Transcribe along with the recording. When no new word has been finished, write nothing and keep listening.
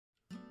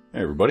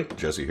Hey everybody,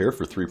 Jesse here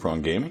for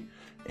 3Prong Gaming,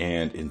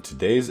 and in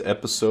today's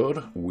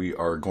episode we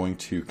are going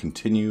to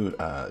continue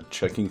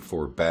checking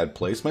for bad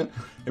placement.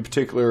 In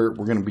particular,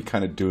 we're going to be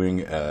kind of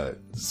doing a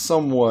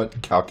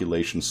somewhat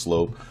calculation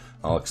slope.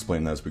 I'll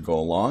explain that as we go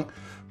along,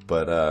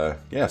 but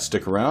yeah,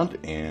 stick around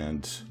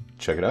and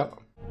check it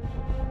out.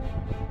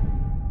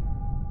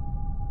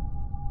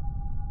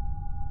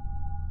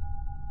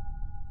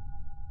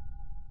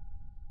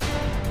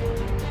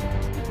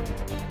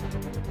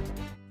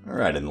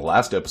 Alright, in the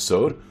last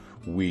episode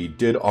we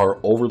did our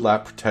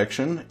overlap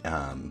protection,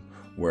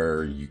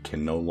 where you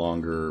can no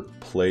longer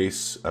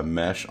place a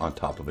mesh on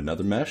top of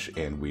another mesh,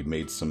 and we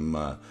made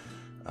some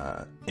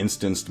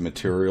instanced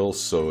materials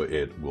so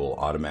it will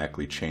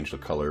automatically change the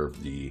color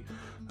of the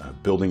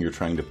building you're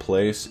trying to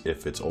place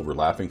if it's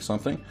overlapping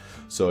something.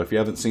 So if you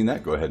haven't seen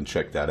that, go ahead and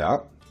check that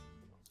out.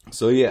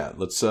 So yeah,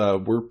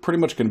 we're pretty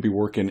much going to be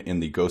working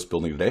in the ghost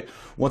building today.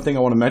 One thing I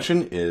want to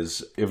mention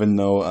is, even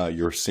though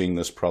you're seeing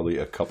this probably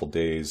a couple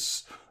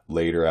days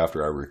later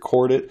after I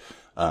record it,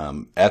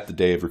 at the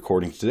day of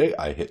recording today,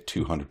 I hit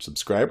 200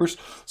 subscribers.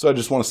 So I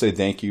just want to say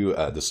thank you.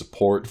 The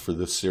support for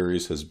this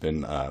series has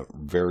been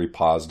very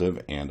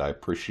positive, and I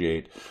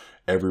appreciate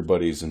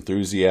everybody's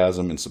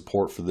enthusiasm and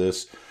support for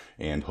this,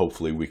 and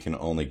hopefully we can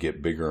only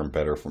get bigger and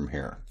better from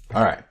here.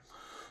 All right.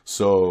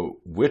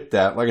 So with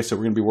that, like I said,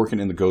 we're going to be working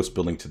in the ghost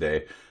building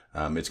today.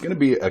 It's going to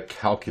be a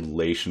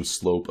calculation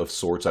slope of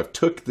sorts. I've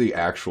took the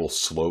actual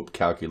slope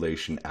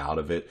calculation out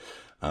of it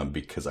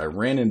because I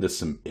ran into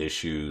some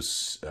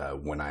issues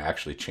when I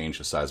actually changed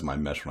the size of my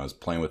mesh. When I was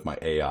playing with my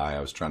AI,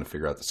 I was trying to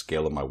figure out the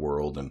scale of my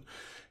world,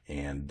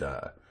 and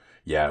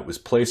yeah, it was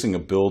placing a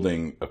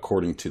building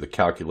according to the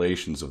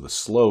calculations of the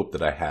slope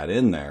that I had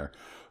in there,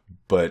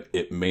 but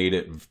it made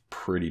it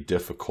pretty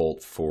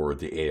difficult for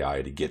the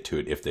AI to get to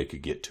it, if they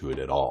could get to it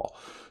at all.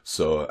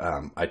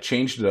 So I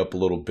changed it up a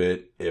little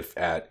bit. If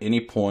at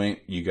any point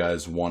you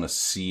guys want to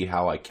see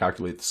how I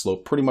calculate the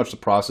slope, pretty much the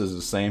process is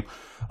the same.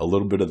 A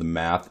little bit of the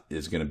math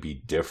is going to be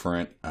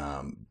different,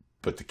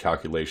 but the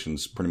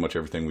calculations, pretty much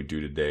everything we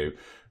do today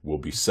will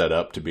be set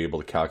up to be able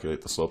to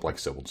calculate the slope. Like I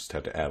said, we'll just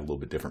have to add a little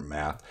bit different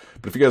math.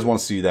 But if you guys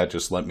want to see that,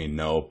 just let me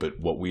know. But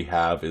what we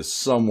have is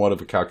somewhat of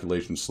a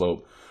calculation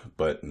slope,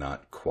 but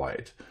not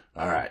quite.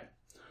 All right.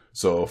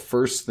 So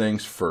first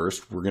things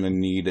first, we're going to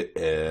need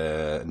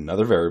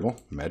another variable.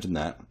 Imagine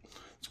that.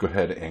 Let's go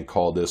ahead and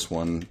call this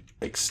one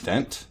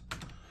extent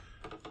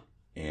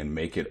and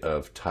make it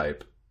of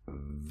type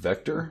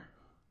vector.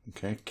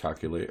 Okay,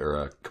 calculate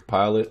or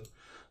compile it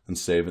and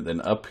save it.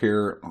 Then up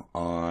here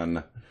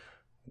on,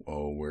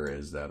 oh, where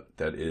is that?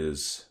 That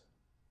is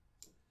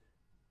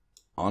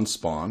on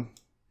spawn.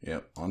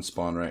 Yep, on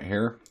spawn right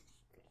here.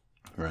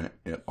 Right,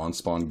 yep, on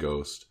spawn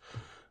ghost.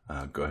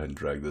 Go ahead and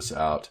drag this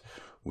out.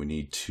 We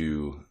need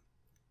to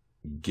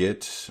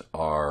get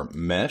our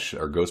mesh,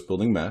 our ghost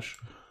building mesh,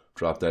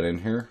 drop that in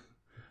here,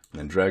 and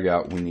then drag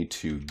out. We need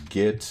to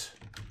get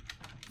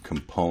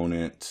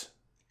component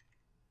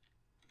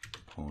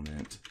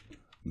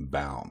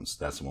bounds.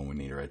 That's the one we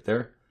need right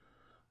there.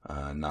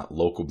 Not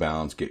local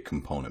bounds, get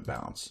component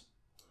bounds.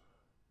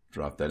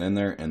 Drop that in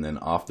there, and then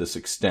off this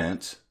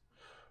extent,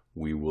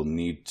 we will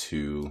need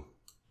to,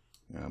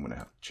 I'm going to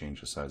have to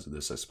change the size of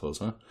this, I suppose,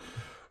 huh?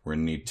 We're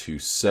going to need to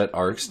set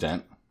our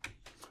extent.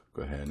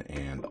 Go ahead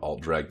and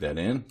Alt drag that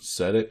in,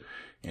 set it,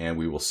 and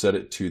we will set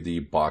it to the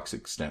box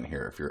extent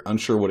here. If you're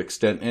unsure what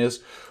extent is,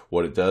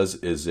 what it does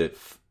is it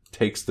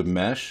takes the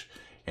mesh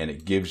and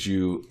it gives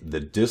you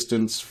the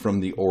distance from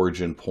the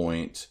origin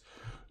point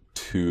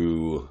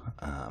to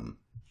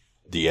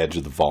the edge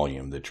of the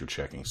volume that you're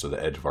checking. So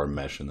the edge of our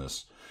mesh in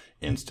this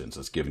instance,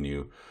 it's giving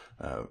you,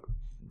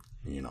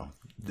 you know,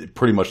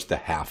 pretty much the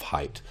half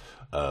height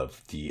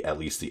of at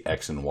least the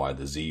X and Y.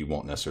 The Z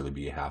won't necessarily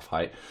be a half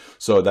height.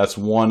 So that's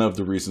one of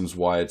the reasons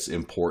why it's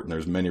important.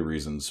 There's many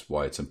reasons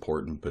why it's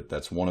important, but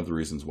that's one of the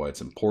reasons why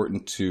it's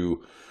important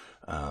to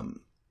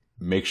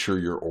make sure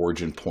your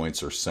origin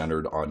points are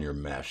centered on your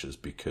meshes,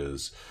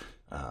 because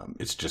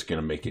it's just going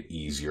to make it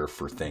easier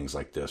for things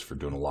like this, for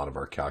doing a lot of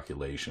our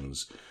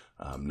calculations,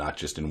 not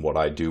just in what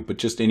I do, but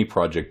just any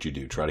project you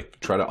do. Try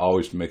to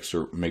always make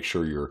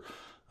sure your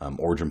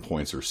origin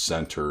points are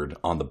centered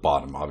on the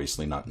bottom,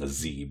 obviously not in the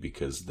Z,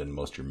 because then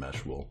most of your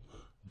mesh will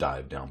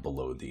dive down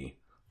below the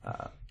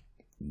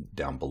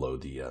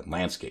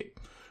landscape.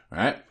 All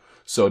right,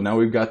 so now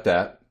we've got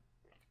that.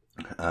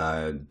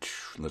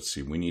 Let's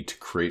see, we need to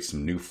create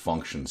some new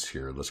functions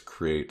here. Let's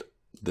create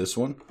this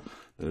one.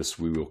 This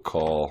we will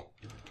call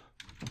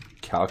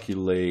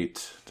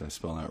calculate. Did I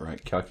spell that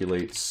right?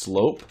 Calculate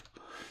slope.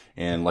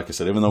 And like I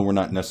said, even though we're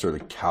not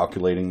necessarily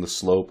calculating the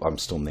slope, I'm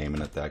still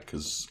naming it that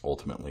because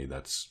ultimately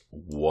that's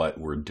what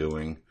we're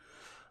doing.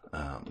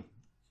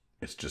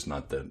 It's just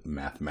not the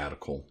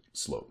mathematical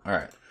slope. All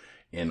right.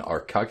 In our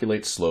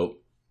calculate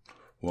slope,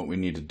 what we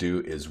need to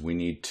do is we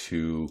need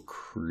to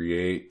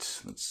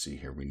create, let's see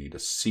here, we need a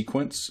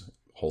sequence.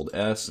 Hold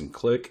S and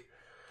click,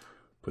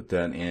 put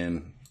that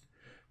in,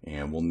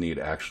 and we'll need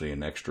actually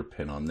an extra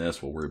pin on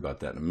this. We'll worry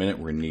about that in a minute.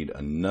 We're going to need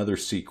another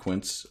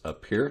sequence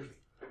up here.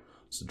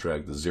 So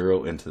drag the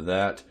 0 into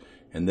that,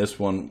 And this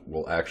one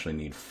will actually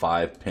need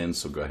 5 pins,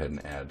 so go ahead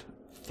and add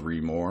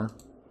 3 more.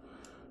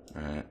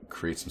 All right,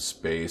 create some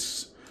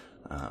space.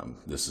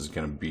 This is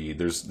going to be,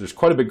 there's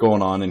quite a bit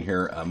going on in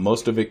here.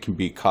 Most of it can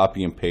be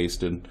copy and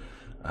pasted,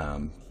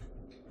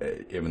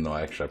 even though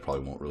I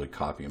probably won't really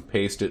copy and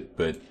paste it,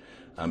 but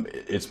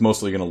it's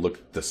mostly going to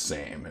look the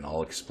same, and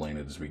I'll explain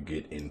it as we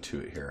get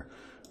into it here.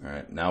 All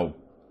right, now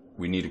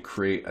we need to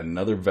create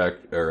another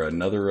vector or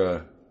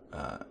another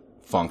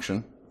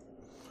function.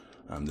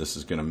 This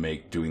is going to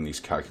make doing these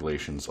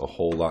calculations a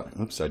whole lot.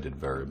 Oops, I did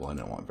variable. I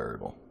didn't want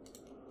variable.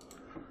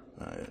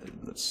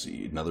 Let's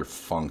see, another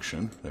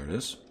function. There it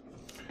is.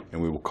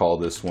 And we will call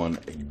this one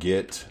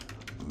get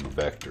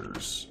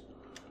vectors.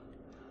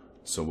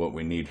 So what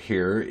we need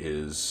here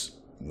is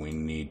we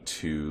need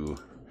to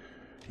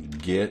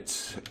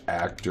get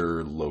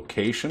actor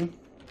location.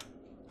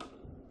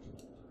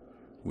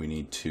 We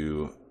need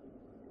to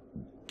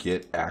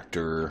get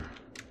actor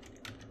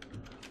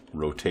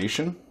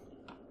rotation.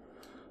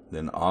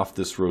 Then off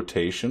this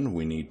rotation,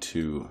 we need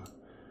to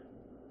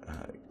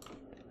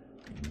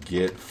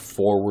get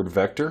forward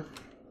vector.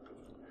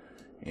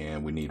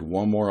 And we need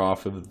one more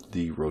off of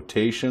the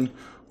rotation,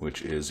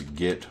 which is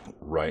get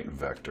right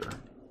vector.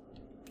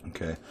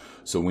 Okay,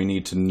 so we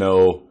need to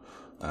know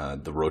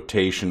the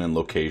rotation and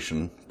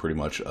location pretty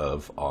much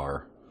of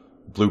our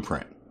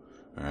blueprint.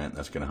 All right,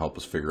 that's going to help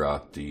us figure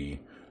out the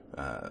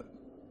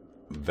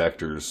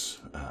vectors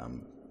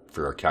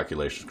for our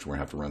calculations, because we're going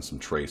to have to run some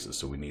traces.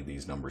 So we need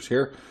these numbers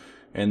here.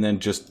 And then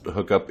just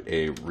hook up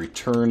a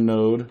return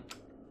node.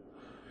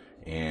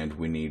 And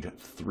we need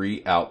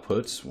 3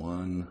 outputs.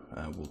 One,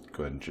 we'll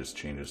go ahead and just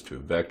change this to a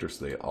vector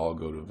so they all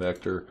go to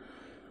vector.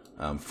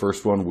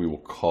 First one we will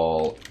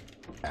call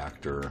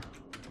actor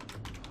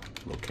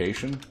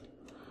location.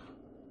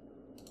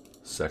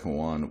 Second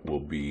one will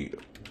be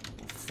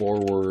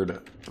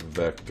forward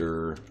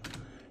vector.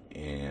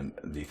 And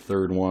the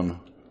third one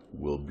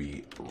will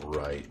be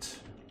right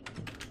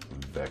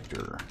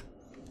vector.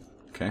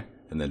 Okay,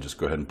 and then just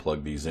go ahead and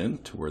plug these in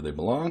to where they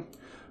belong.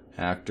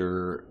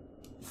 Actor,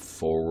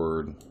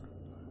 forward,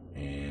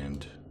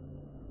 and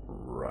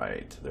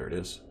right. There it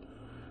is.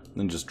 And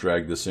then just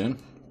drag this in,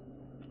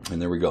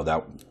 and there we go.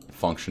 That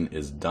function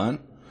is done.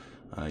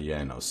 Yeah,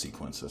 I know,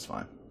 sequence, that's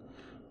fine.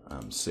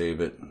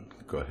 Save it.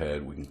 Go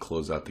ahead, we can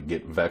close out the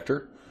get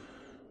vector.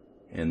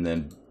 And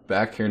then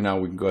back here now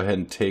we can go ahead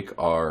and take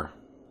our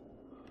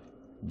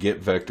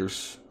get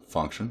vectors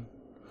function,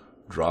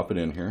 drop it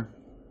in here,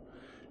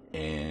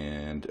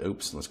 and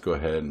oops, let's go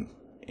ahead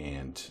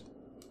and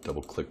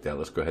double click that.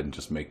 Let's go ahead and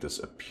just make this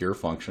a pure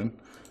function.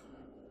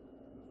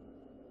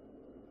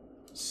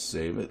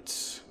 Save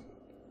it.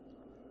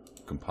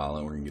 Compile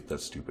it. We're going to get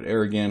that stupid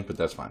error again, but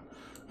that's fine.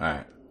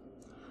 Alright.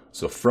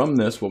 So from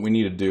this, what we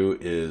need to do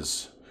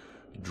is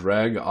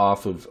drag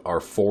off of our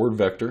forward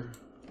vector,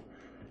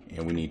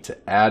 and we need to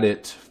add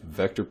it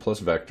vector plus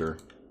vector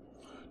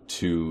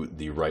to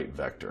the right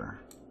vector.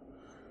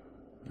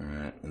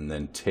 Alright, and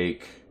then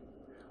take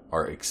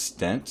our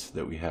extent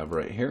that we have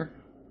right here,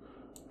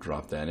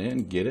 drop that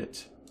in, get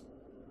it,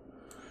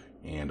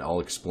 and I'll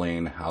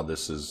explain how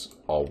this is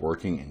all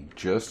working in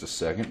just a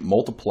second.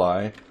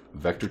 Multiply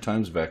vector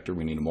times vector.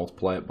 We need to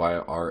multiply it by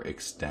our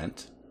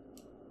extent.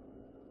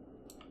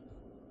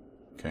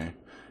 Okay,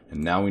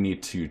 and now we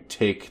need to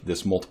take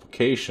this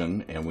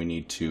multiplication and we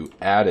need to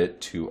add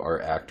it to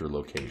our actor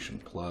location.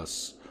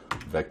 Plus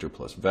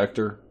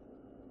vector,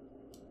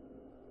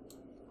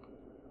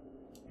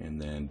 and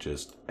then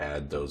just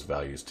add those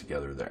values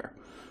together there.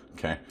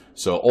 Okay,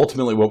 so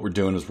ultimately what we're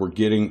doing is we're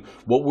getting,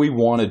 what we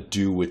want to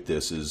do with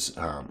this is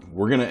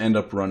we're going to end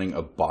up running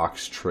a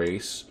box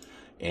trace,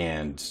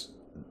 and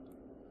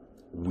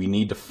we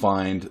need to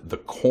find the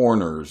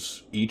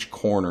corners, each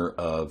corner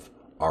of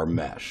our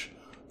mesh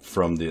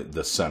from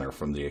the center,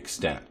 from the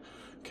extent.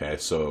 Okay,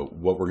 so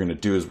what we're going to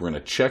do is we're going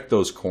to check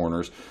those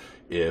corners.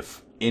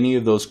 If any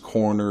of those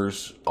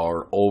corners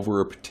are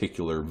over a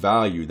particular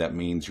value, that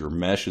means your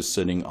mesh is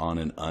sitting on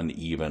an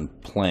uneven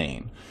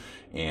plane.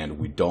 And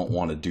we don't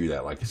want to do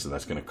that. Like I said,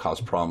 that's going to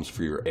cause problems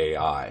for your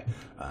AI.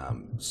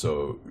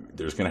 So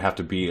there's going to have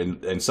to be,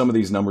 and some of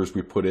these numbers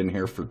we put in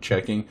here for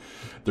checking,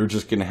 they're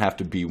just going to have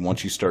to be,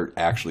 once you start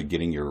actually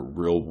getting your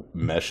real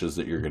meshes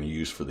that you're going to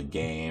use for the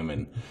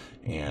game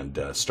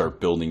and start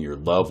building your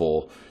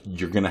level,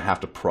 you're going to have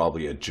to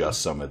probably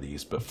adjust some of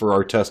these. But for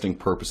our testing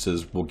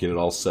purposes, we'll get it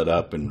all set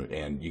up,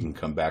 and you can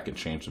come back and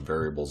change the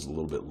variables a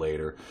little bit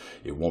later.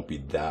 It won't be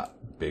that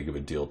big of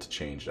a deal to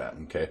change that.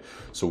 Okay,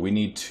 so we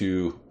need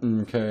to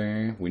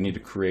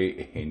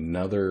create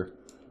another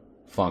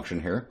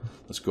function here.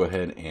 Let's go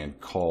ahead and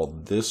call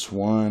this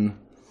one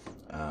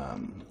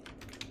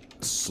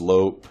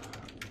slope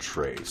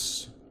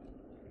trace.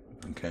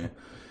 Okay,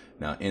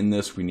 now in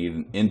this we need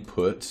an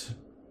input.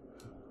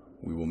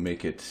 We will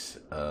make it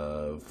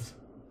of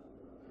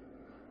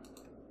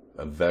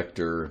a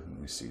vector. Let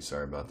me see,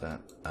 sorry about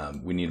that.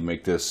 We need to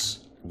make this,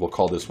 we'll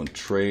call this one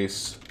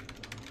trace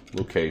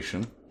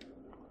location,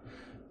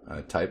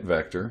 type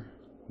vector.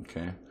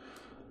 Okay,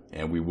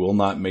 And we will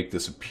not make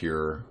this a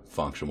pure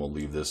function. We'll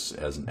leave this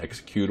as an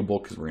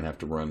executable because we're going to have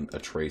to run a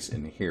trace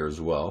in here as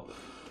well.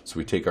 So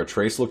we take our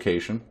trace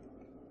location.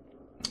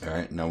 All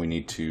right, now we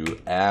need to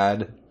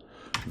add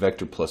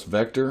vector plus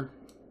vector.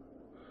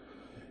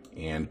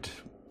 And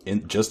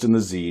just in the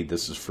Z,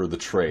 this is for the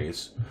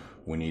trace,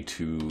 we need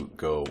to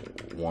go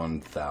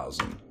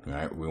 1,000. All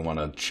right, we want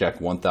to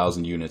check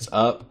 1,000 units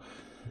up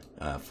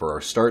for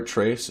our start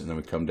trace, and then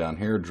we come down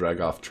here, drag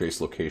off trace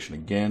location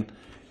again,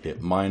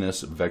 hit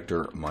minus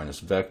vector,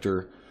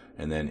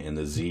 and then in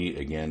the Z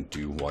again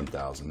do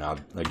 1,000. Now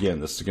again,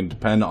 this is going to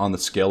depend on the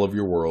scale of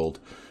your world.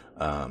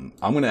 I'm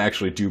going to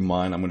actually do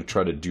mine. I'm going to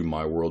try to do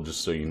my world,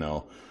 just so you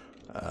know,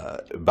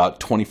 about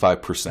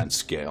 25%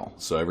 scale.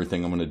 So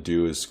everything I'm going to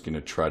do is going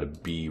to try to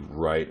be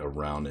right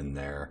around in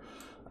there.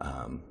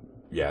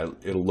 Yeah,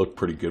 it'll look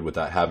pretty good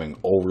without having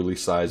overly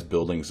sized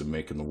buildings and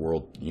making the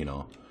world, you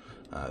know,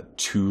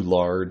 too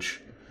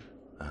large.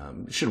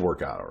 It should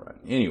work out all right.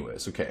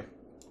 Anyways, okay.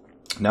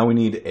 Now we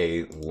need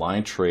a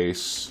line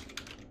trace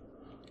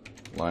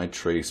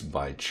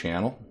by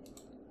channel.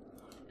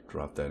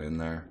 Drop that in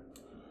there.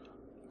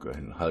 Go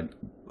ahead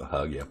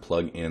and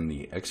plug in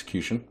the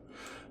execution.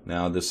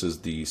 Now this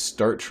is the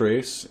start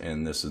trace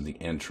and this is the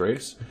end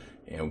trace.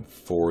 And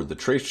for the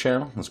trace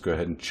channel, let's go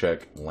ahead and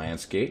check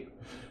landscape.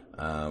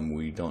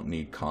 We don't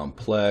need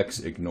complex,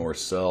 ignore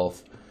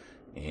self,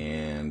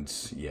 and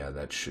yeah,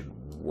 that should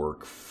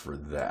work for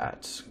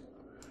that.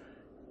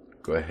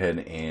 Go ahead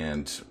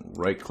and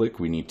right click.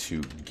 We need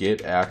to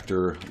get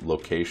actor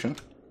location.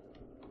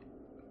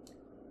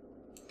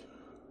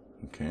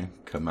 Okay,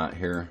 come out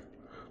here,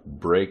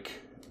 break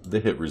the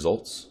hit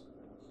results.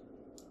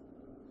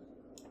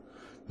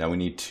 Now we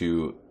need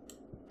to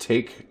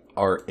take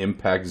our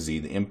impact Z,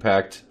 the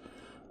impact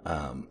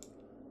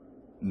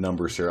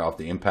numbers here off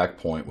the impact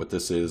point. What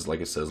this is,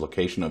 like it says,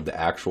 location of the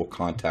actual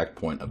contact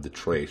point of the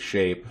trace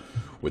shape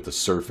with the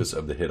surface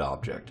of the hit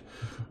object.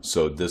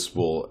 So this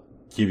will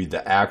give you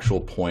the actual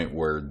point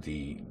where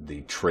the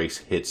trace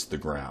hits the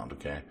ground,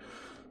 okay?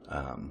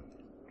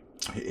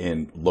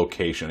 In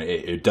location.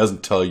 It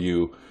doesn't tell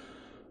you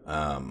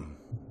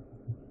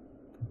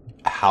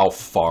how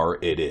far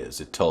it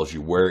is. It tells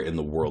you where in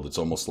the world. It's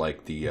almost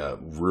like the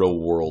real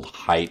world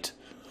height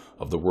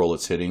of the world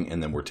it's hitting,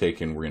 and then we're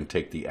going to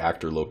take the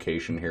actor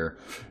location here,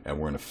 and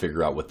we're going to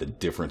figure out what the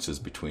difference is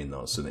between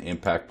those. So the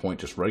impact point,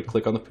 just right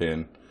click on the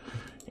pin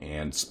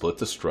and split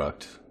the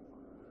struct.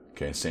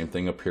 Okay, same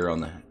thing up here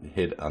on the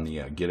hit on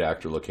the get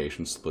actor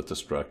location, split the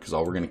struct, because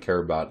all we're going to care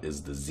about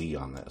is the Z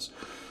on this.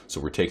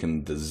 So we're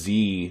taking the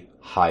Z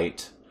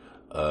height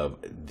of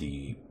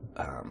the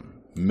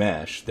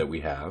mesh that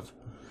we have,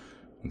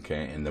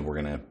 okay, and then we're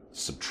going to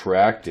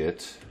subtract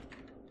it,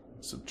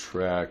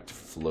 subtract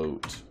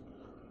float.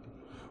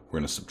 We're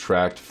going to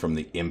subtract from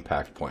the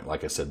impact point.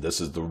 Like I said, this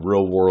is the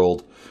real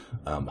world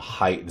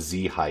height,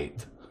 Z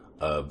height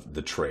of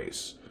the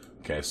trace.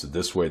 Okay, so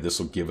this way, this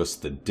will give us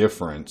the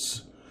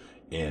difference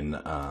in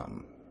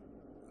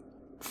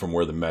from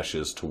where the mesh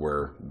is to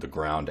where the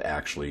ground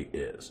actually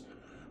is.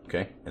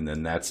 Okay, and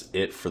then that's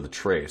it for the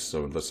trace.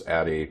 So let's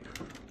add a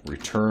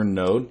return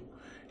node.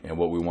 And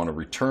what we want to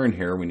return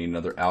here, we need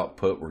another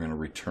output. We're going to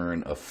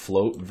return a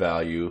float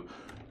value,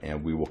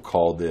 and we will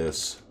call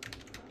this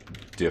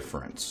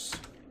difference.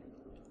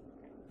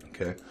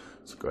 Okay,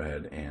 let's go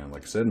ahead and,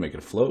 like I said, make it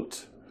a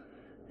float,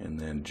 and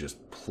then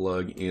just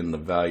plug in the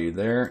value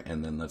there,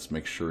 and then let's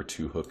make sure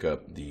to hook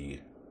up the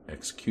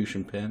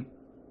execution pin.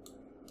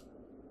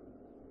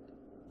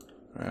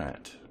 All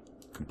right,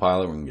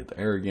 compile it. We're gonna get the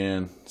error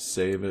again,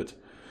 save it.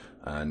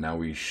 Now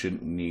we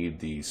shouldn't need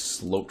the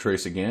slope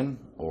trace again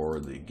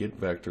or the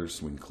get vectors,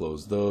 so we can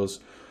close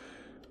those.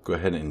 Go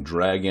ahead and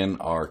drag in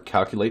our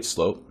calculate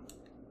slope.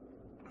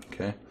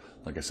 Okay,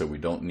 like I said, we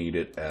don't need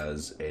it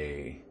as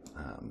a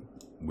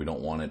we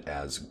don't want it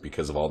as,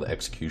 because of all the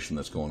execution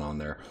that's going on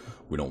there,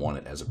 we don't want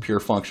it as a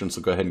pure function.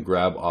 So go ahead and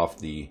grab off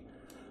the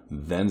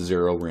then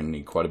 0. We're going to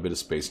need quite a bit of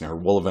space now.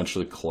 We'll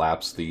eventually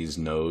collapse these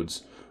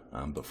nodes,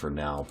 but for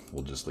now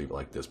we'll just leave it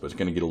like this. But it's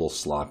going to get a little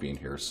sloppy in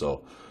here,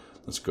 so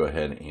let's go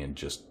ahead and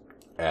just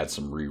add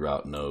some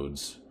reroute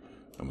nodes,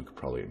 and we could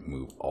probably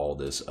move all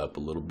this up a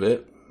little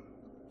bit.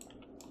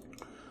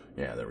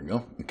 Yeah, there we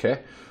go.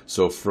 Okay,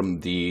 so from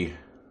the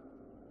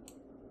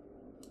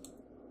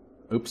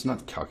oops,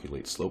 not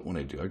calculate slope. What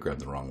did I do? I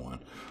grabbed the wrong one.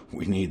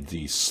 We need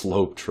the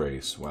slope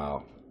trace.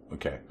 Wow.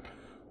 Okay.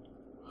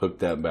 Hook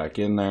that back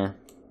in there.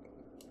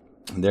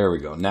 There we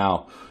go.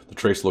 Now the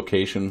trace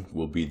location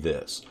will be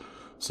this.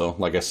 So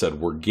like I said,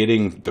 we're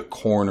getting the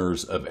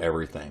corners of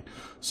everything.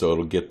 So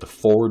it'll get the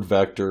forward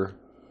vector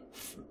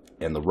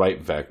and the right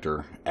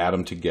vector, add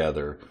them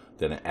together,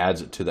 then it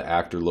adds it to the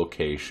actor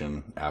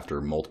location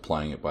after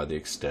multiplying it by the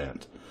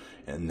extent,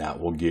 and that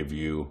will give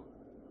you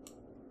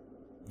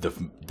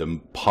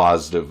the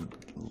positive,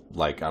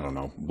 like, I don't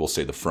know, we'll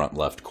say the front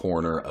left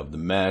corner of the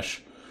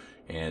mesh.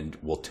 And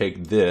we'll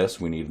take this,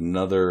 we need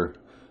another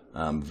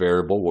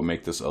variable. We'll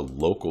make this a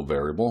local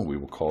variable. We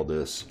will call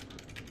this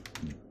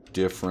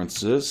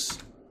differences.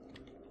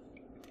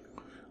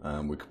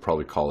 We could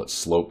probably call it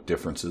slope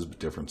differences, but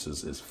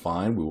differences is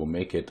fine. We will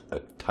make it a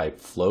type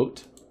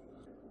float,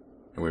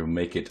 and we will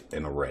make it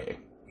an array.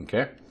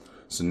 Okay,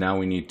 so now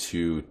we need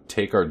to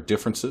take our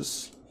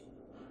differences,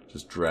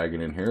 just drag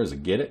it in here as a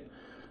get it,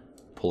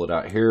 pull it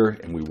out here,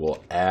 and we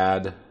will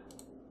add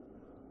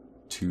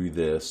to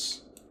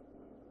this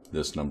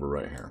number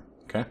right here.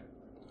 Okay,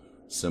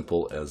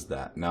 simple as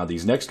that. Now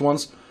these next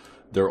ones,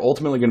 they're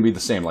ultimately going to be the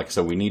same. Like I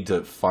said, we need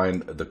to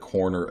find the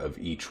corner of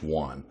each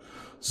one.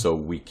 So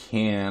we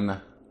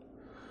can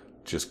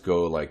just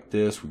go like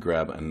this. We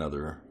grab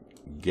another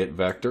get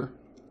vector.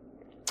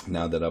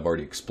 Now that I've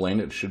already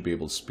explained it, it should be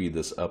able to speed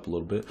this up a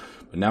little bit.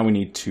 But now we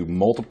need to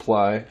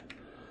multiply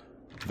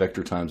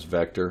vector times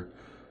vector.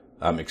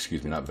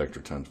 Excuse me, not vector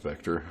times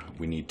vector.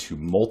 We need to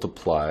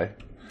multiply,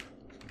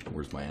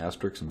 where's my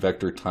asterisk?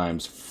 Vector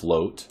times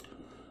float.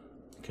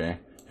 Okay,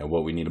 and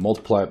what we need to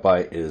multiply it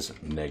by is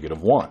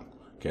 -1.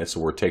 Okay, so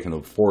we're taking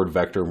the forward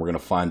vector and we're going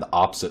to find the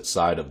opposite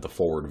side of the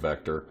forward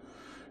vector.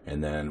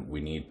 And then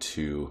we need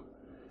to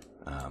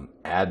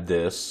add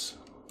this.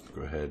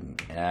 Go ahead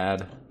and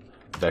add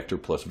vector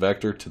plus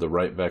vector to the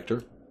right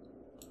vector.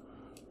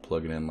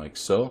 Plug it in like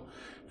so.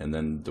 And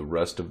then the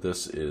rest of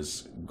this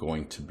is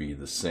going to be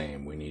the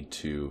same. We need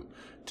to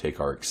take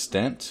our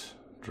extent,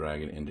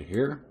 drag it into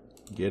here,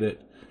 get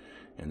it,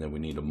 and then we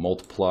need to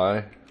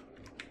multiply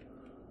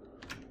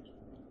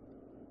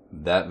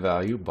that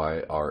value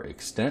by our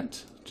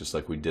extent, just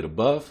like we did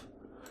above.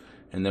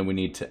 And then we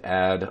need to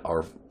add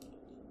our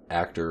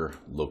actor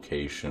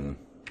location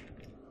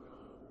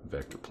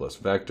vector plus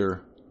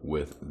vector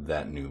with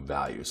that new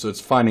value. So it's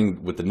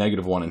finding, with the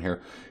 -1 in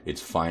here, it's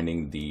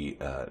finding the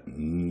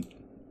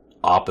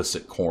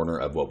opposite corner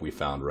of what we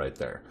found right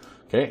there.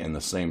 Okay, and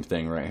the same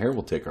thing right here.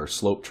 We'll take our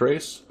slope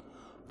trace,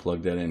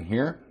 plug that in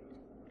here,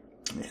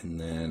 and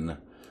then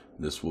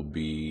this will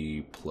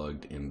be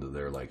plugged into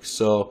there like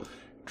so.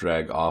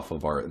 Drag off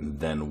of our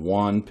then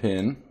 1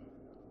 pin,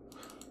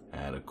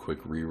 add a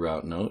quick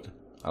reroute note.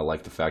 I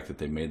like the fact that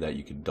they made that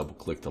you could double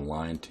click the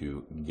line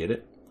to get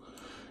it.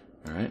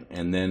 All right,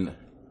 and then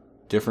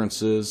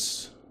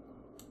differences,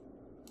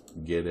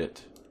 get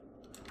it,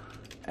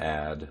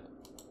 add,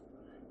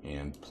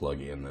 and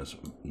plug in this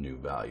new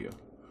value.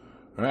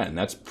 All right, and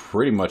that's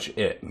pretty much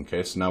it.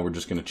 Okay, so now we're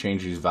just going to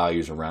change these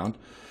values around.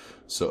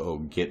 So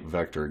get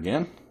vector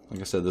again. Like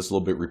I said, this is a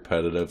little bit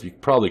repetitive. You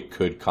probably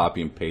could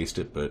copy and paste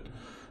it, but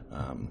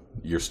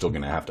you're still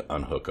going to have to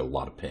unhook a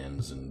lot of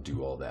pins and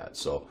do all that.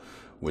 So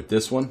with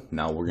this one,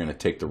 now we're going to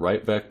take the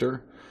right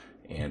vector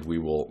and we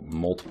will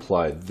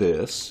multiply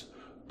this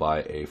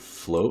by a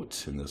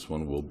float, and this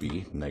one will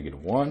be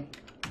 -1.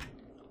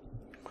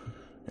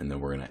 And then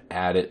we're going to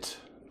add it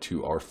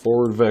to our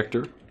forward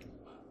vector,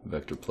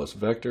 vector plus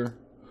vector,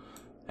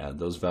 add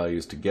those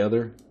values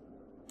together,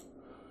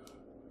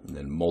 and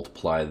then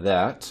multiply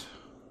that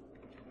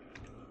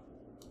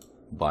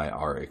by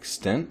our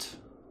extent.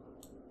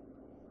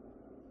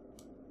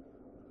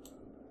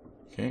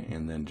 Okay,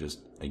 and then just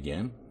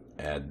again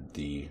add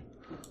the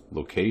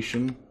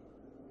location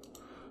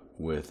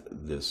with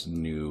this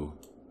new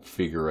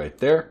figure right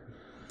there,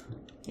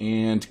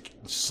 and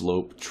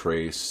slope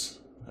trace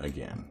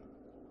again.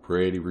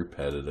 Pretty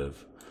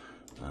repetitive.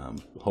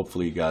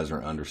 Hopefully you guys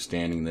are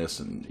understanding this,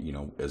 and you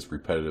know, as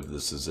repetitive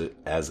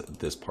as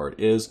this part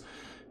is,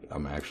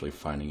 I'm actually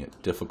finding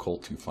it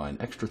difficult to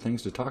find extra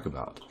things to talk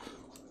about,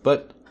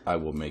 but I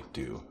will make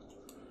do.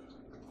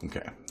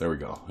 Okay, there we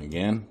go.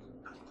 Again,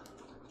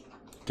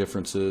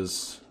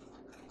 differences,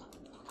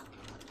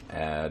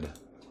 add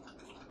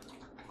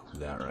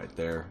that right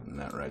there and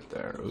that right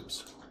there.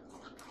 Oops.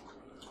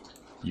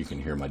 You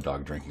can hear my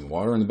dog drinking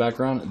water in the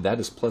background. That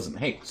is pleasant.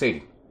 Hey,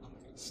 Sadie,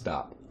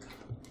 stop.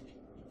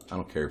 I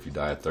don't care if you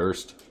die of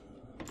thirst.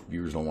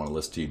 Viewers don't want to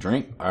listen to you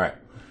drink. All right.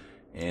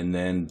 And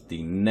then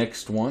the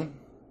next one.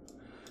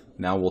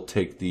 Now we'll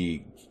take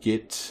the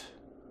get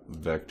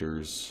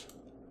vectors.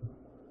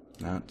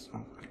 What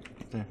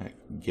the heck?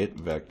 Get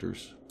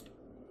vectors.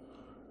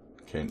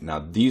 Okay, now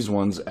these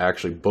ones,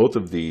 actually both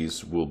of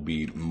these will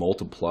be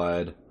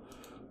multiplied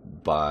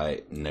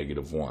by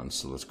 -1.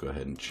 So let's go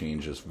ahead and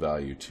change this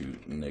value to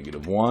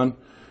 -1,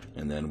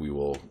 and then we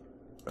will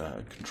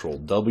Control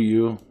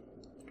W,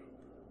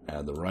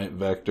 add the right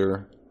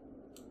vector,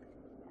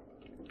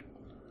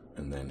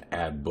 and then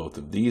add both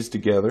of these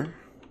together,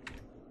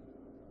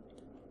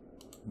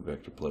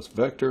 vector plus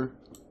vector,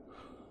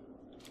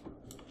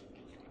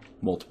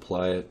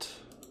 multiply it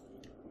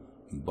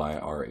by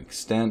our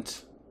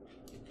extent,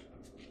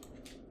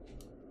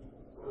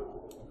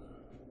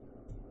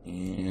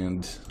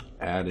 and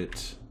add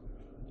it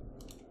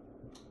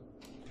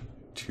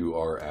to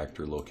our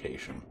actor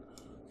location.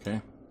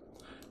 Okay,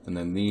 and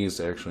then these,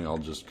 actually I'll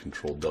just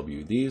Control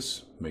W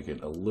these, make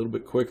it a little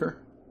bit quicker,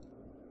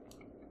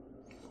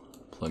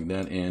 plug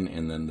that in,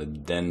 and then the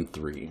then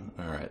 3.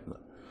 All right,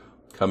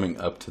 coming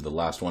up to the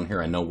last one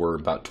here. I know we're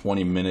about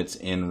 20 minutes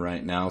in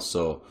right now,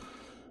 so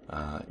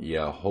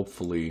yeah,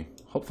 hopefully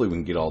we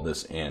can get all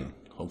this in.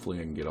 Hopefully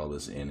I can get all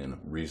this in a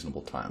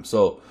reasonable time.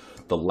 So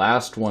the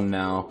last one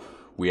now,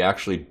 we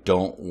actually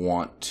don't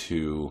want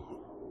to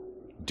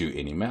do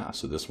any math.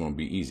 So this one will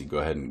be easy. Go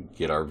ahead and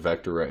get our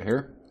vector right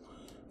here.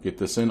 Get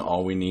this in.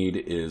 All we need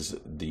is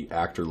the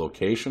actor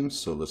location.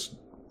 So let's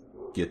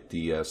get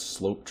the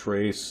slope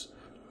trace.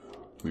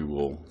 We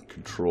will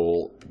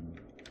Control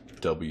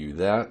W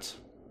that.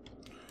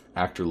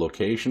 Actor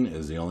location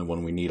is the only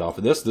one we need off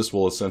of this. This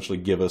will essentially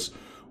give us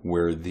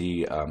where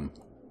the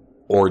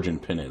origin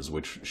pin is,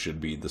 which should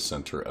be the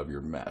center of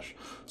your mesh.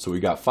 So we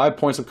got 5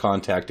 points of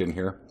contact in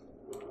here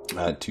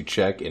to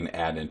check and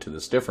add into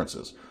this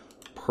differences.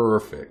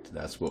 Perfect.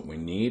 That's what we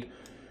need.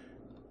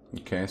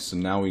 Okay, so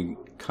now we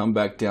come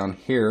back down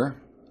here.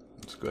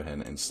 Let's go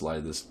ahead and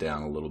slide this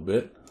down a little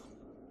bit.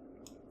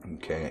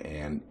 Okay,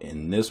 and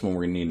in this one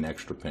we're going to need an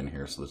extra pin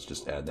here, so let's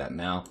just add that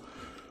now.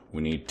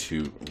 We need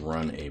to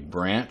run a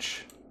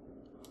branch.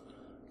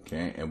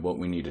 Okay, and what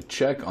we need to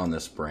check on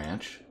this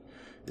branch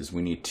is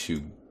we need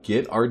to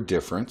get our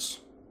difference.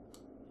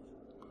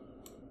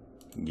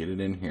 Get it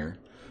in here.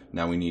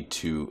 Now we need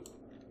to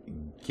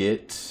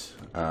get,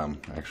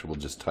 actually we'll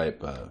just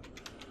type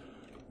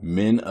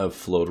min of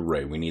float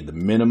array. We need the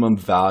minimum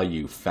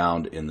value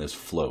found in this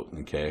float.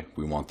 Okay,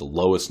 we want the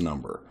lowest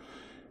number.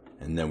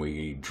 And then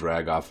we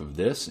drag off of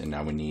this, and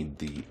now we need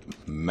the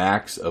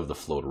max of the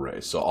float array.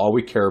 So all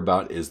we care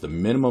about is the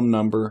minimum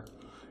number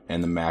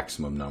and the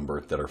maximum number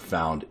that are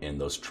found in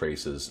those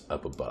traces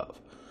up above.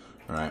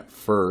 All right,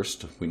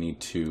 first we need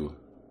to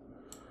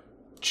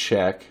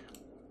check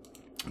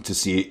to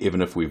see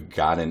even if we've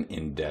got an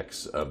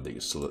index of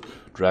these. So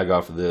drag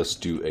off of this,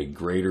 do a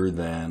greater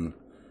than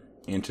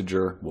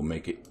integer. We'll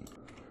make it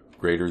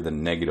greater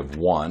than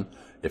 -1.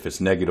 If it's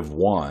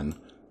 -1,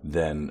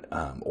 then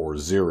or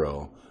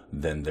 0,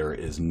 then there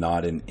is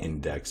not an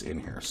index in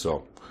here.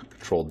 So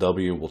Control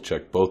W, we'll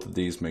check both of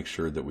these, make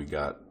sure that we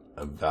got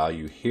a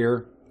value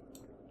here.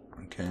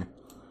 Okay.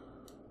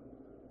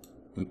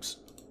 Oops.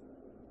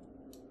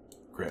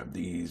 Grab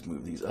these,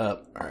 move these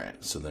up. All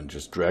right, so then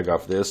just drag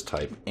off this,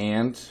 type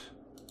and,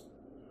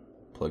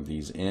 plug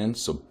these in.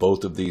 So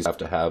both of these have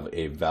to have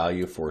a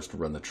value for us to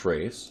run the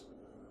trace.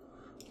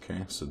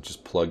 Okay, so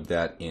just plug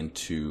that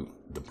into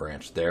the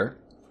branch there.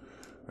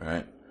 All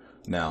right.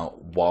 Now,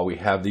 while we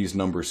have these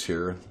numbers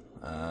here,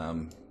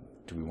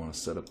 do we want to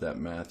set up that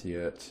math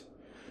yet?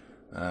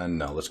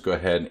 No, let's go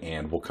ahead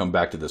and we'll come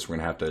back to this. We're going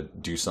to have to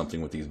do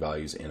something with these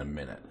values in a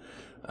minute.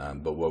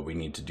 But what we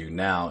need to do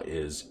now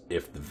is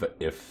if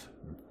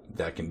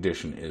that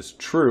condition is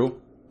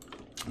true,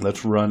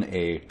 let's run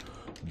a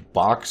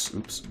box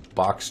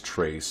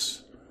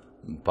trace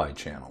by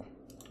channel.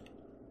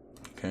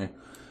 Okay.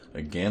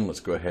 Again, let's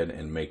go ahead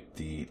and make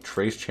the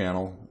trace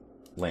channel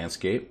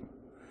landscape.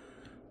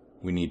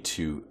 We need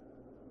to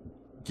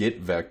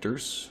get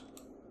vectors.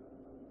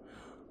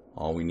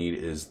 All we need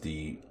is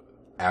the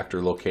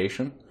actor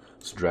location.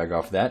 So drag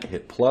off that,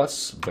 hit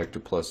plus, vector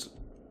plus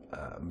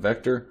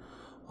vector.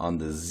 On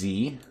the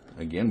Z,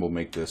 again, we'll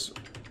make this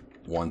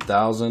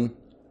 1000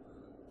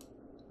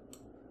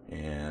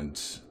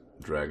 and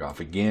drag off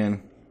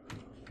again,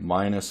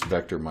 minus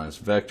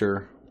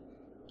vector,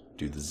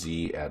 do the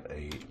Z at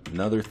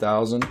another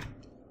 1000,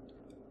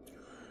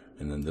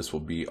 and then this will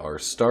be our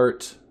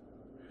start,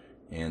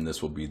 and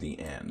this will be the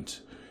end.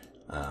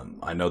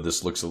 I know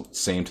this looks the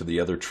same to the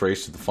other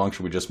trace to the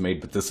function we just made,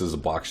 but this is a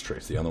box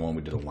trace. The other one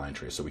we did a line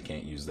trace, so we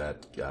can't use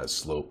that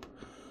slope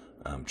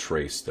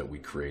trace that we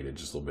created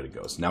just a little bit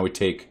ago. So now we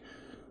take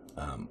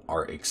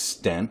our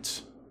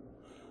extent,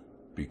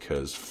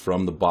 because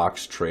from the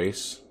box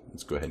trace,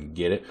 let's go ahead and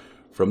get it.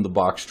 From the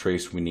box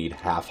trace, we need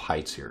half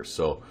heights here.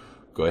 So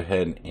go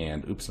ahead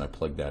and, oops, and I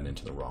plugged that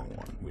into the wrong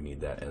one. We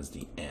need that as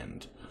the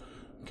end.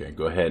 Okay,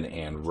 go ahead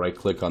and right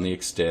click on the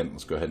extent.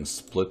 Let's go ahead and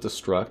split the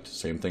struct.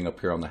 Same thing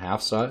up here on the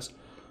half size.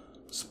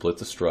 Split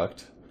the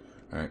struct.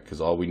 All right, because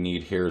all we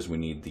need here is we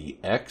need the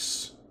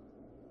X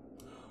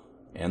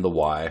and the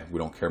Y. We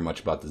don't care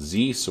much about the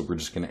Z, so we're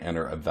just going to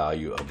enter a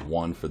value of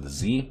 1 for the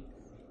Z.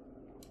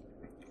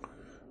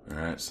 All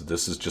right, so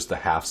this is just the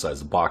half size,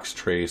 the box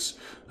trace.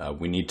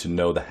 We need to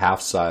know the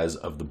half size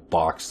of the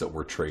box that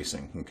we're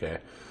tracing. Okay,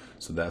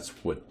 so that's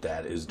what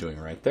that is doing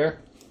right there.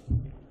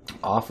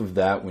 Off of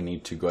that, we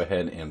need to go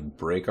ahead and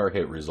break our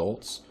hit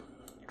results.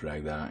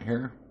 Drag that out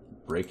here,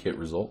 break hit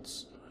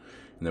results.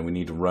 And then we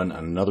need to run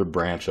another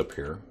branch up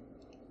here.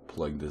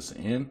 Plug this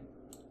in.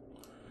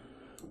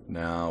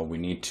 Now we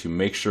need to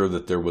make sure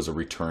that there was a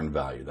return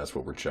value. That's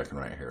what we're checking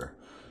right here.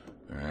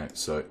 All right,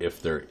 so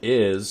if there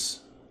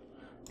is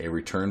a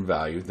return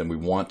value, then we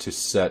want to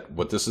set,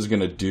 what this is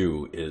going to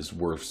do is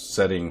we're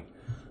setting,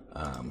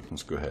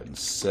 let's go ahead and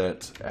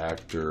set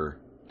actor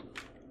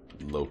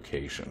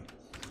location.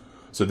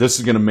 So this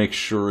is going to make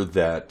sure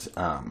that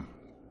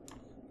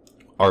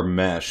our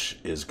mesh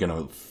is going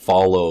to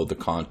follow the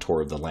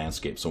contour of the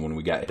landscape. So when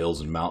we got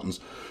hills and mountains,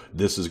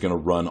 this is going to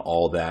run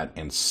all that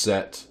and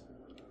set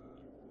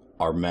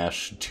our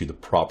mesh to the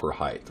proper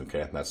height.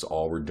 Okay, that's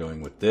all we're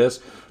doing with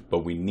this, but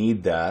we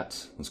need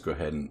that. Let's go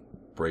ahead and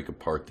break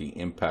apart the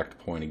impact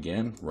point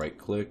again, right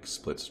click,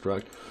 split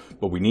struct.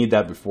 But we need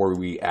that before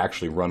we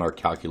actually run our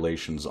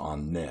calculations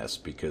on this,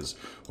 because,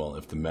 well,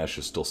 if the mesh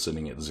is still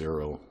sitting at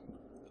 0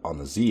 on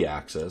the Z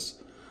axis,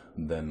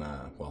 then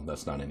well,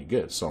 that's not any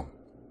good. So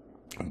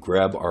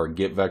grab our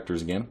get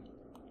vectors again,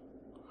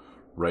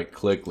 right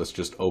click, let's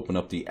just open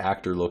up the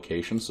actor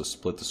location, so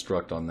split the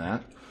struct on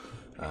that.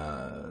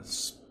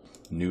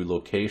 New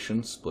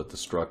location, split the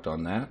struct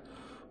on that.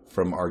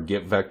 From our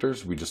get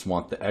vectors, we just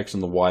want the x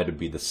and the y to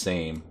be the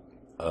same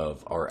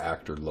of our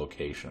actor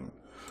location,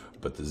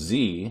 but the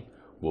z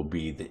will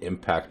be the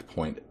impact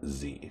point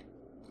z.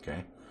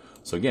 Okay,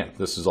 so again,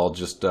 this is all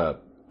just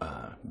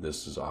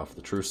this is off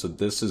the truth, so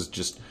this is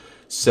just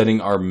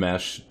setting our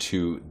mesh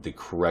to the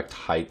correct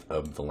height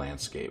of the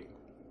landscape.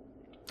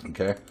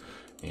 Okay,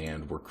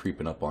 and we're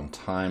creeping up on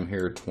time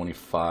here,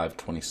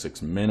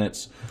 26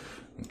 minutes.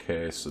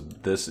 Okay, so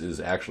this is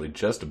actually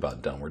just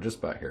about done. We're just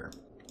about here.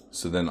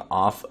 So then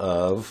off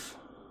of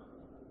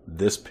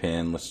this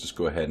pin, let's just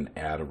go ahead and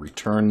add a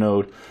return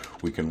node.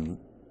 We can,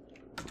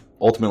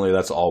 ultimately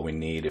that's all we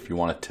need. If you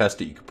want to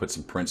test it, you can put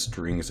some print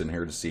strings in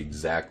here to see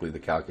exactly the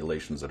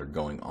calculations that are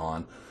going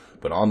on.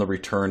 But on the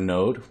return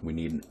node, we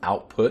need an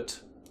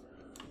output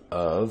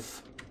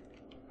of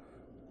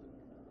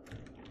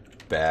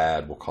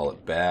bad, we'll call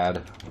it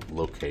bad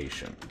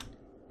location.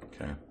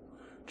 Okay,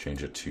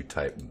 change it to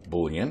type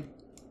Boolean.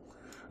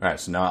 All right,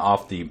 so now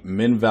off the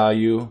min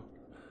value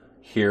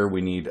here,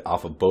 we need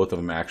off of both of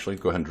them actually,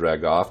 go ahead and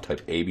drag off,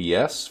 type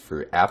ABS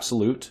for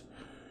absolute,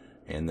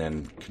 and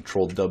then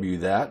Control W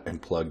that and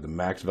plug the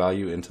max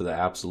value into the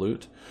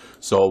absolute.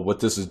 So what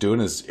this is doing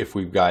is if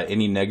we've got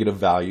any negative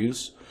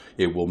values,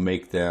 it will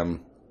make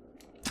them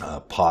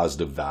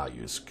positive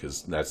values,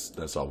 because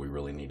that's all we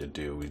really need to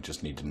do. We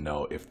just need to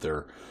know if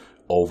they're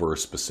over a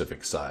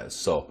specific size.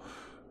 So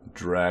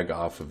drag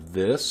off of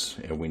this,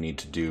 and we need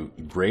to do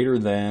greater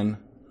than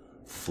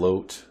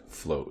float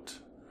float.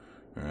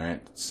 All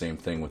right, same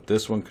thing with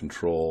this one,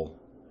 Control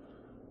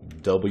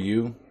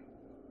W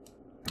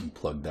and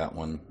plug that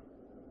one,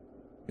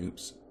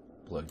 oops,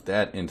 plug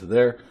that into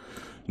there.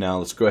 Now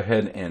let's go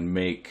ahead and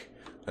make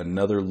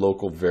another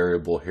local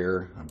variable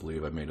here. I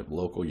believe I made it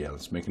local. Yeah,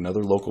 let's make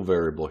another local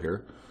variable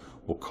here.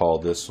 We'll call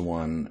this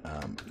one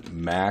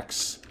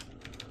max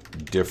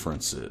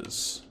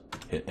differences.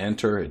 Hit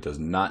enter. It does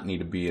not need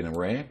to be an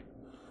array.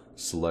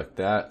 Select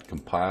that,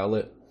 compile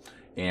it.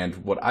 And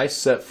what I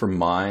set for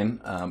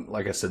mine,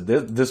 like I said,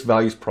 this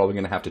value is probably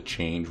going to have to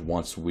change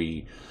once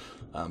we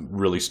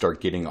really start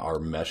getting our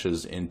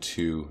meshes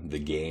into the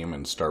game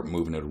and start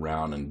moving it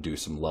around and do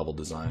some level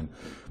design.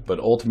 But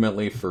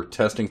ultimately, for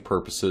testing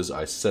purposes,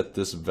 I set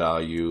this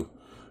value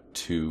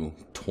to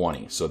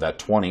 20. So that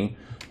 20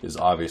 is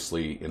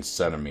obviously in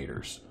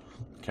centimeters.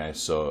 Okay,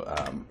 so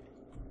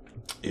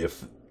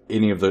if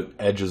any of the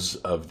edges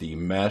of the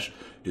mesh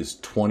is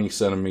 20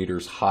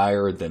 centimeters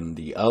higher than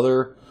the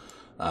other,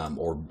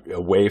 or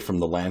away from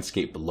the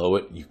landscape below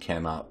it, you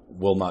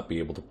will not be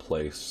able to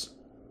place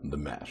the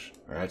mesh.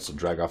 All right, so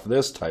drag off of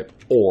this, type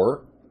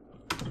OR.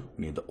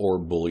 We need the OR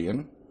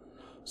Boolean.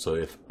 So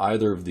if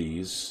either of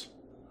these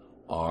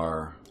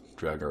are,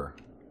 drag our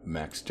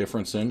max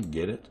difference in,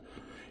 get it.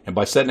 And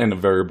by setting in a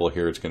variable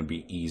here, it's going to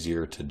be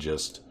easier to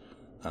just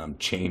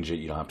change it.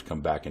 You don't have to come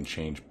back and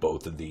change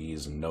both of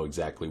these and know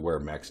exactly where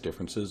max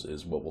differences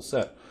is what we'll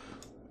set.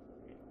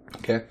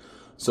 Okay.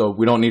 So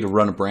we don't need to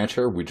run a branch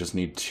here. We just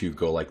need to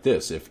go like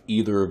this. If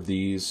either of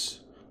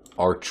these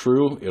are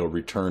true, it'll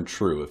return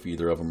true. If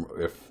either of them,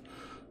 if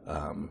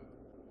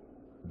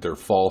they're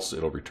false,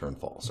 it'll return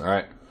false. All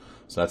right.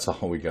 So that's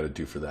all we got to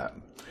do for that.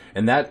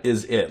 And that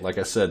is it. Like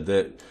I said,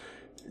 that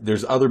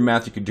there's other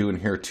math you could do in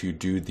here to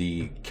do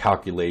the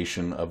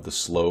calculation of the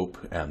slope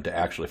and to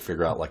actually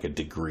figure out like a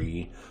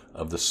degree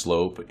of the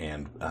slope.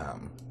 And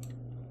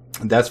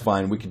that's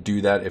fine. We could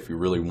do that if you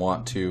really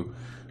want to,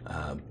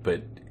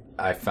 but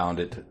I found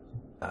it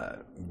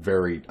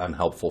very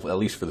unhelpful, at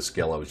least for the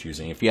scale I was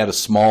using. If you had a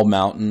small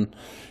mountain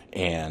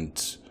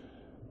and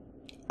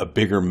a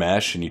bigger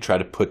mesh and you try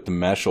to put the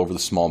mesh over the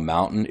small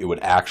mountain, it would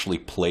actually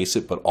place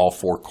it, but all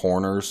four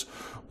corners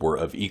were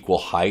of equal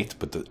height.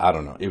 But I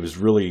don't know, it was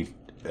really,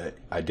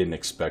 I didn't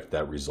expect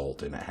that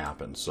result, and it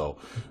happened. So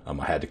I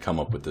had to come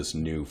up with this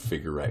new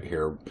figure right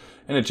here,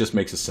 and it just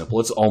makes it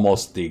simple. It's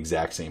almost the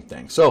exact same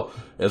thing. So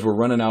as we're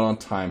running out on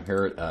time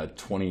here at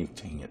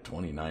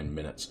 29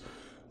 minutes,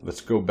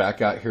 let's go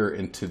back out here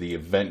into the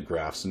event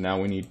graph. So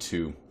now we need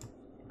to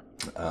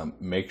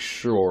make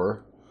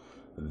sure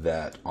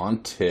that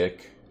on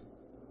tick,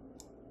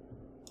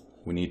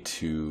 we need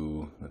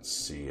to, let's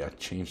see, I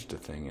changed the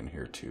thing in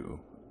here too.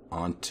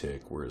 On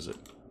tick, where is it?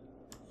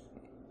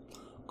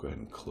 Go ahead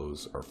and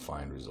close our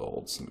find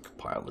results and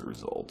compile the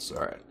results.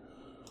 All right.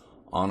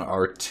 On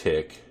our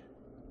tick,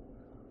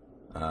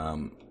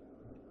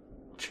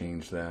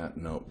 change that.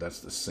 Nope, that's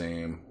the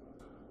same.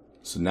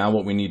 So now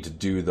what we need to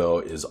do though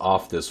is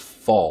off this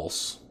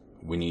false,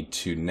 we need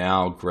to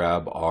now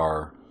grab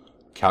our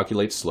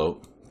calculate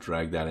slope,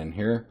 drag that in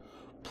here,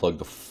 plug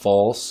the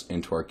false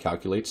into our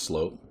calculate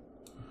slope.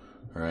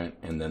 All right,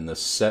 and then the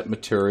set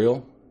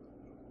material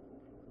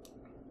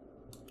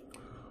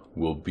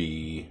will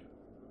be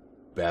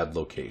bad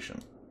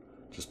location.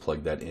 Just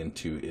plug that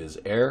into is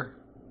air.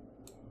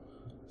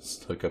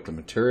 Let's hook up the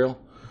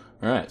material.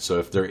 All right, so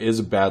if there is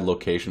a bad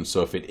location,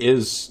 so if it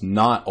is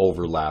not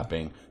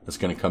overlapping, it's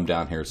going to come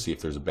down here and see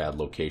if there's a bad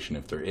location.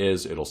 If there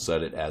is, it'll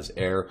set it as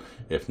air.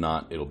 If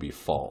not, it'll be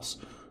false.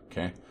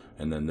 Okay,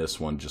 and then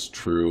this one just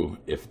true.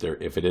 If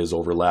it is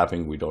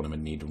overlapping, we don't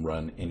even need to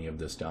run any of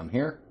this down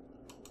here.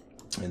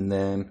 And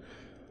then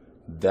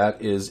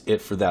that is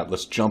it for that.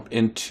 Let's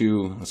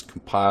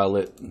compile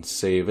it and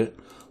save it.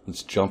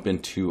 Let's jump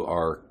into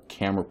our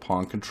camera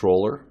pawn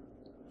controller,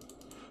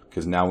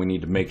 because now we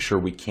need to make sure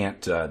we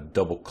can't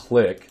double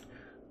click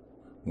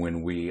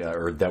when we,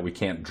 or that we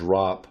can't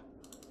drop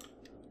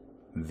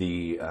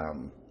the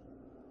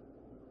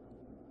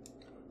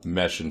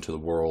mesh into the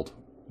world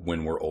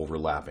when we're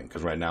overlapping,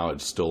 because right now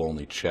it's still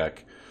only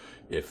check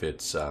if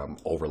it's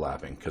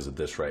overlapping because of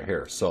this right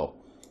here. So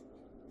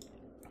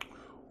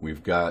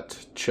we've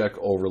got check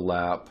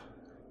overlap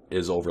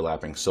is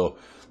overlapping. So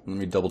let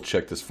me double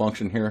check this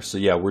function here. So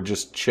yeah, we're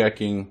just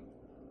checking.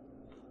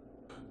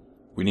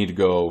 We need to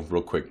go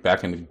real quick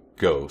back into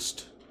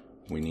Ghost.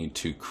 We need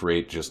to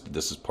create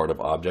this is part of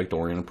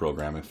object-oriented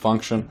programming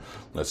function.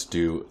 Let's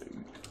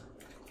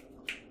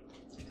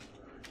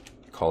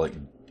call it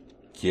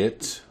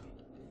get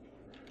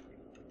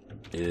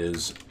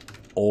is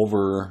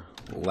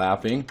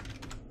overlapping.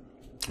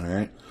 All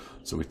right,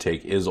 so we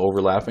take is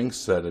overlapping,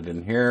 set it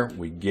in here,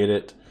 we get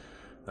it,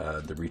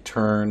 the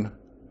return,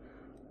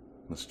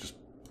 let's just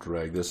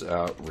drag this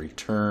out,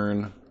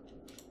 return,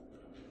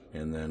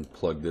 and then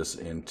plug this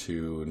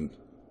into,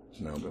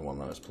 no, they won't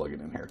let us plug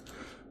it in here,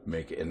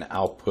 make an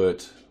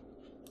output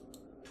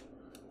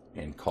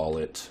and call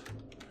it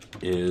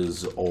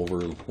is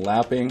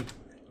overlapping,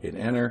 hit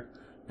enter,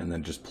 and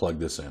then just plug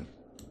this in.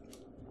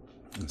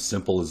 And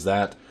simple as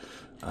that.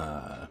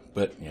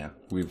 But yeah,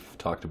 we've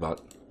talked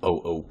about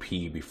OOP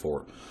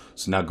before.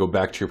 So now go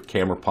back to your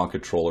camera pawn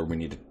controller. We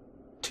need to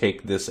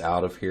take this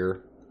out of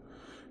here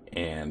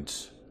and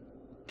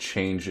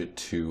change it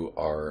to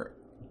our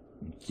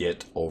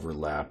get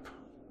overlap.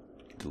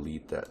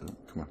 Delete that.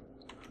 Come on.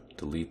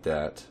 Delete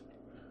that.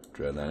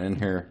 Drag that in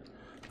here.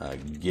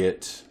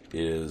 Get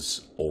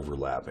is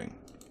overlapping.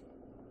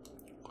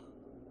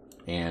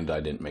 And I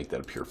didn't make that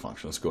a pure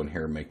function. Let's go in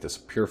here and make this a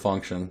pure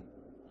function.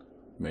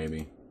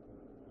 Maybe.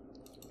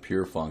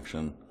 Pure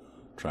function.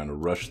 Trying to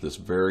rush this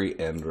very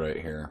end right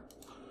here.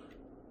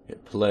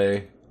 Hit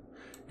play.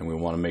 And we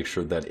want to make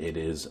sure that it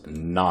is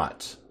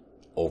not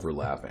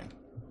overlapping.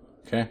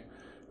 Okay.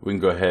 We can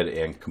go ahead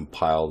and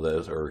compile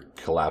this or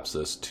collapse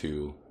this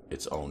to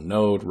its own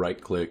node. Right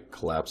click,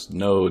 collapse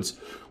nodes.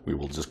 We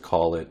will just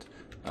call it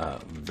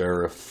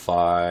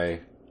verify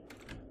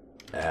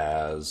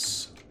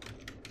as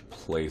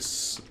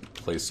placeable.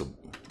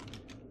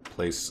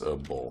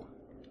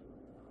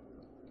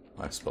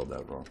 I spelled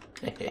that wrong.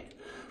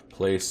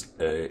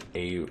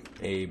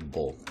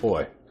 Placeable.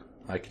 Boy,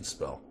 I can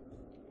spell.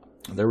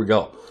 There we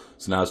go.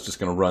 So now it's just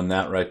going to run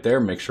that right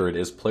there. Make sure it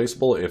is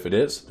placeable. If it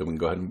is, then we can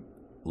go ahead and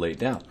lay it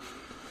down.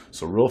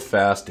 So real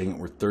fast, dang it,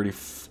 we're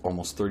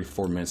almost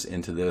 34 minutes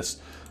into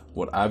this.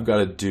 What I've got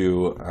to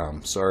do,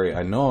 sorry,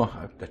 I know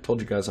I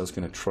told you guys I was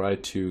going to try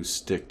to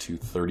stick to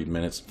 30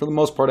 minutes. For the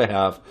most part I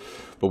have,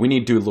 but we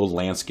need to do a little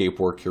landscape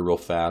work here real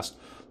fast.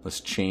 Let's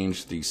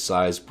change the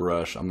size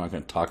brush. I'm not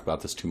going to talk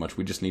about this too much.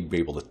 We just need to be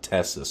able to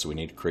test this, so we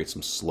need to create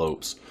some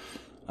slopes.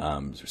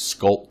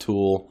 Sculpt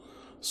tool,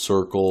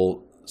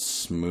 circle,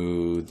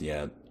 smooth,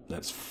 yeah,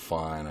 that's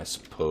fine, I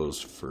suppose,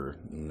 for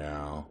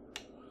now.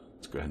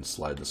 Let's go ahead and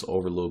slide this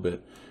over a little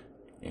bit.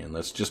 And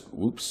let's just,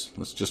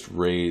 let's just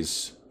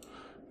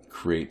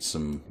create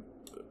some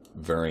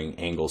varying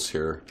angles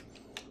here.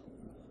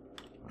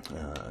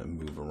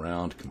 Move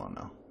around, come on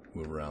now.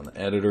 Move around the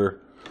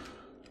editor.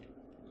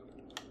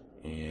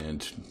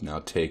 And now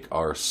take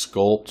our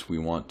sculpt. We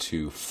want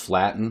to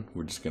flatten.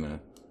 We're just going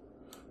to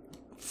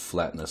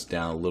flatten this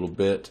down a little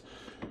bit.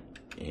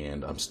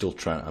 And I'm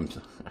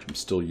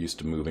still used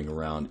to moving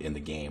around in the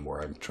game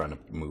where I'm trying to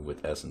move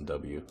with S and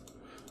W.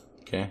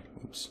 Okay,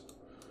 oops.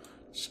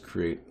 Just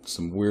create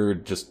some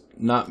weird, just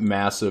not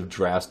massive,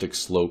 drastic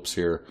slopes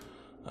here.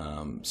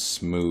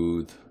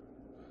 Smooth.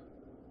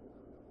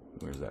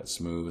 Where's that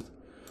smooth?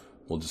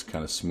 We'll just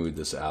kind of smooth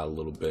this out a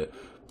little bit.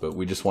 But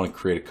we just want to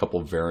create a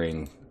couple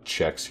varying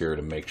checks here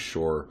to make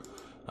sure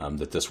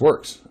that this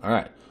works. All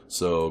right,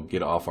 so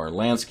get off our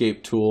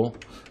landscape tool.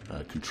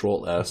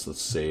 Control S,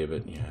 let's save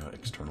it. Yeah,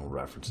 external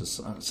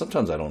references.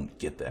 Sometimes I don't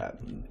get that.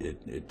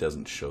 It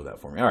doesn't show that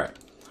for me. All right,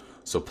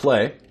 so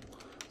play.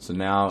 So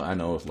now I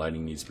know if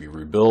lighting needs to be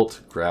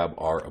rebuilt, grab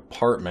our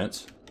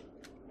apartment,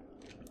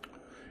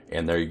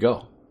 and there you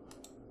go.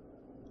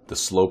 The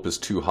slope is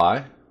too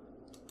high,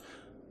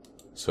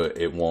 so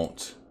it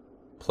won't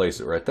place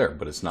it right there,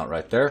 but it's not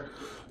right there.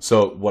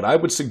 So what I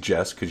would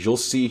suggest, because you'll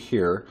see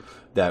here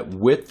that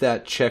with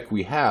that check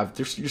we have,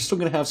 you're still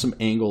going to have some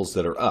angles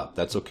that are up.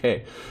 That's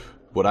okay.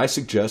 What I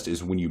suggest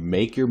is when you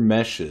make your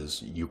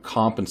meshes, you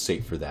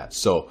compensate for that.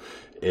 So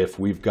if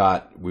we've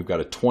got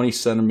a 20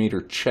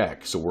 centimeter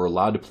check, so we're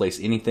allowed to place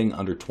anything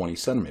under 20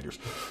 centimeters.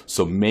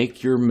 So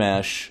make your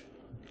mesh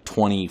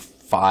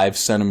 25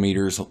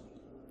 centimeters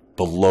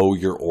below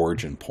your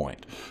origin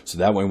point. So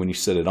that way when you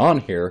set it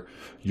on here,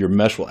 your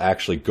mesh will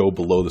actually go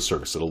below the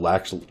surface. It'll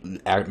actually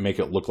make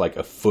it look like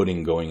a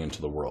footing going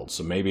into the world.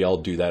 So maybe I'll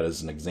do that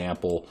as an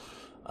example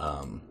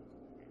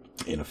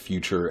in a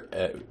future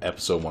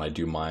episode when I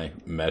do my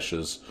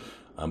meshes.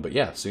 But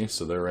yeah, see,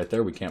 so they're right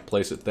there. We can't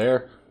place it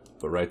there,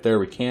 but right there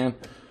we can.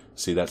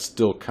 See, that's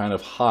still kind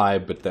of high,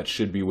 but that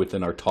should be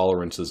within our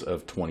tolerances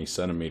of 20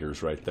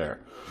 centimeters right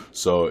there.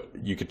 So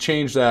you could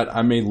change that.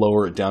 I may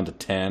lower it down to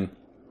 10,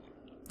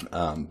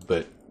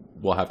 but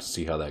we'll have to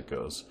see how that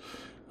goes.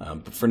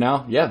 But for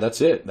now, yeah,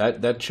 that's it.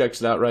 That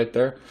checks it out right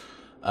there.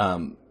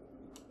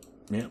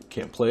 Yeah,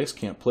 can't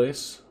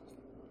place.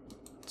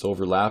 It's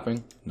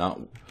overlapping, not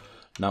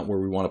where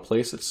we want to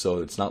place it, so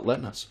it's not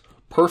letting us.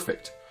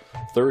 Perfect.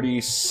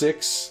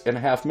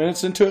 36.5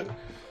 minutes into it.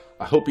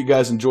 I hope you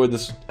guys enjoyed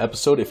this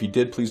episode. If you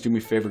did, please do me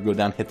a favor, go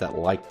down, hit that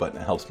like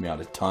button. It helps me out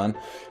a ton.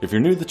 If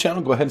you're new to the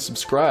channel, go ahead and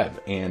subscribe.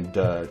 And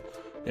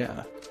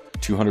yeah,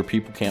 200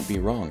 people can't be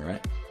wrong,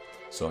 right?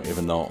 So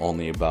even though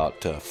only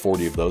about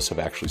 40 of those have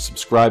actually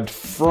subscribed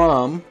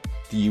from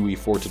the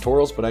UE4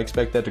 tutorials, but I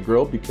expect that to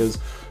grow because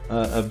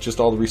of just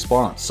all the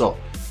response. So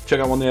check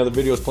out one of the other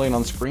videos playing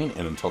on the screen,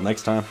 and until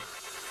next time,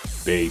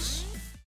 peace.